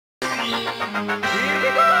Hey,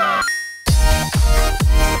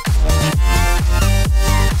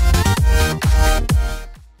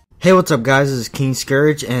 what's up guys, this is King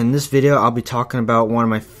Scourge, and in this video I'll be talking about one of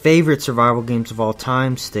my favorite survival games of all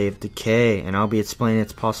time, State of Decay, and I'll be explaining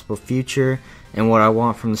its possible future and what I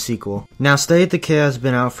want from the sequel. Now, State of Decay has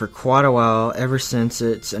been out for quite a while, ever since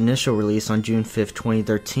its initial release on June 5th,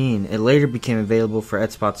 2013. It later became available for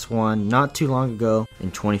Xbox One not too long ago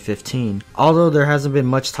in 2015. Although there hasn't been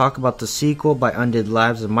much talk about the sequel by Undead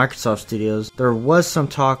Labs and Microsoft Studios, there was some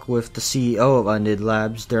talk with the CEO of Undead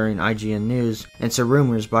Labs during IGN News, and some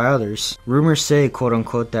rumors by others. Rumors say, quote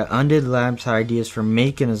unquote, that Undead Labs had ideas for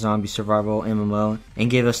making a zombie survival MMO and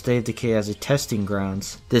gave us State of Decay as a testing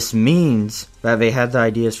grounds. This means that they had the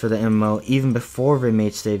ideas for the MMO even before they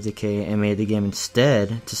made State of Decay and made the game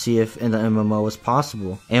instead to see if the MMO was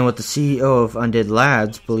possible. And what the CEO of Undead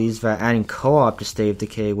Labs believes that adding co-op to State of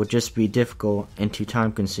Decay would just be difficult and too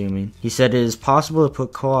time consuming. He said it is possible to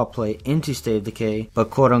put co-op play into State of Decay,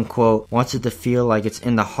 but quote unquote wants it to feel like it's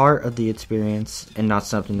in the heart of the experience and not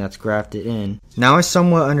something that's grafted in. Now I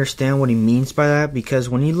somewhat understand what he means by that, because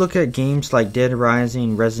when you look at games like Dead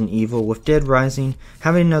Rising, Resident Evil, with Dead Rising,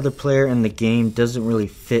 having another player in the game doesn't really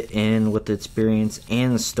fit in with the experience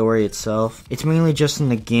and the story itself. It's mainly just in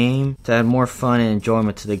the game to add more fun and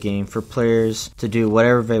enjoyment to the game, for players to do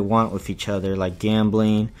whatever they want with each other, like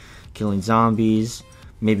gambling, killing zombies,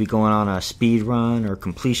 maybe going on a speed run or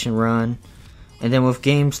completion run. And then with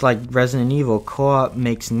games like Resident Evil, co-op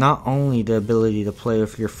makes not only the ability to play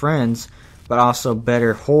with your friends, but also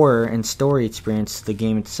better horror and story experience to the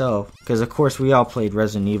game itself. Because of course we all played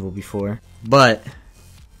Resident Evil before. But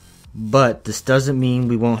this doesn't mean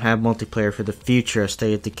we won't have multiplayer for the future of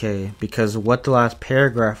State of Decay, because what the last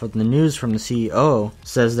paragraph of the news from the CEO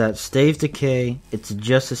says, that State of Decay, it's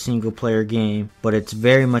just a single player game, but it's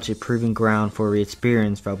very much a proving ground for the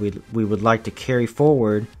experience that we would like to carry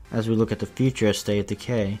forward as we look at the future of State of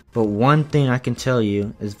Decay. But one thing I can tell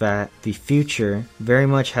you is that the future very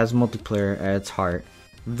much has multiplayer at its heart.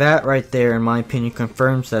 That right there, in my opinion,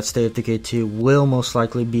 confirms that State of Decay 2 will most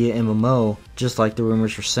likely be an MMO, just like the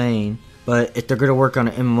rumors are saying. But if they're going to work on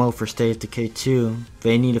an MMO for State of Decay 2,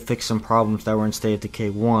 they need to fix some problems that were in State of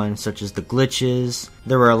Decay 1, such as the glitches.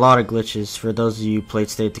 There were a lot of glitches for those of you who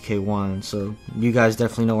played State of Decay 1, so you guys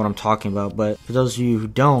definitely know what I'm talking about. But for those of you who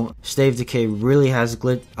don't, State of Decay really has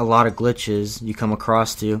a lot of glitches you come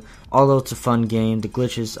across to. Although it's a fun game, the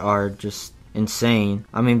glitches are just insane.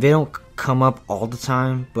 I mean, they don't come up all the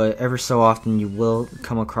time, but ever so often you will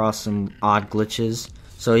come across some odd glitches.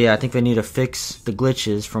 So yeah, I think they need to fix the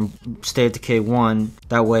glitches from State of Decay 1,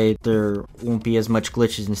 that way there won't be as much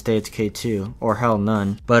glitches in State of Decay 2, or hell,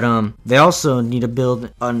 none. But they also need to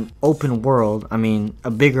build an open world,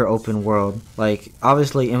 a bigger open world. Like,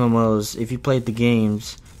 obviously MMOs, if you played the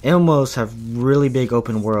games, MMOs have really big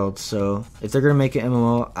open worlds, so if they're going to make an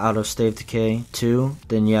MMO out of State of Decay 2,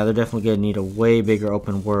 then yeah, they're definitely going to need a way bigger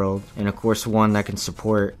open world, and of course one that can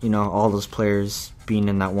support, all those players being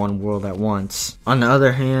in that one world at once. On the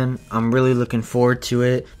other hand, I'm really looking forward to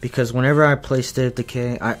it, because whenever I play State of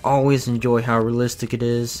Decay, I always enjoy how realistic it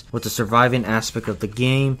is with the surviving aspect of the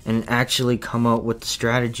game, and actually come up with the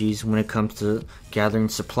strategies when it comes to gathering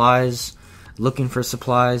supplies, looking for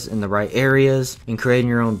supplies in the right areas, and creating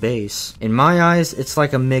your own base. In my eyes, it's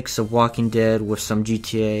like a mix of Walking Dead with some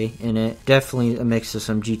GTA in it. Definitely a mix of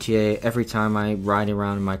some GTA every time I ride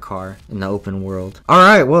around in my car in the open world.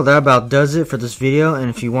 Alright, well that about does it for this video,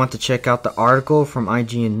 and if you want to check out the article from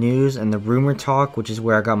IGN News and the rumor talk, which is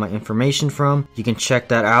where I got my information from, you can check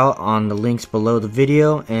that out on the links below the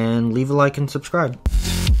video, and leave a like and subscribe.